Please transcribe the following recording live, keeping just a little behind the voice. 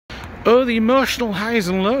Oh, the emotional highs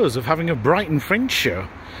and lows of having a Brighton Fringe show.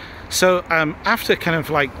 So after kind of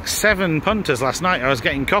like 7 punters last night, I was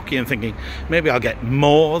getting cocky and thinking maybe I'll get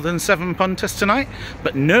more than 7 punters tonight.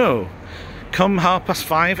 But no, come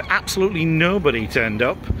 5:30, absolutely nobody turned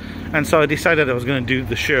up. And so I decided I was going to do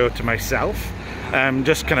the show to myself,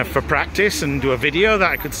 just kind of for practice, and do a video that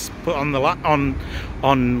I could put on the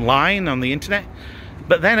online on the internet.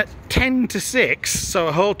 But then at 10 to 6, so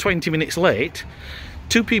a whole 20 minutes late,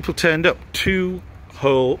 2 people turned up, 2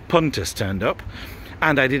 whole punters turned up,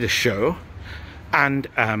 and I did a show, and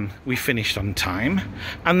we finished on time,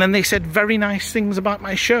 and then they said very nice things about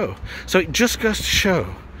my show. So it just goes to show,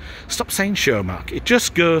 stop saying show, Mark, it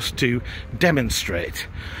just goes to demonstrate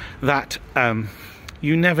that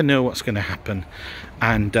you never know what's going to happen,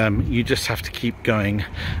 and you just have to keep going.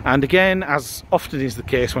 And again, as often is the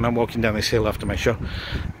case when I'm walking down this hill after my show,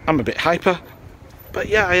 I'm a bit hyper, but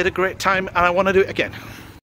yeah, I had a great time and I want to do it again.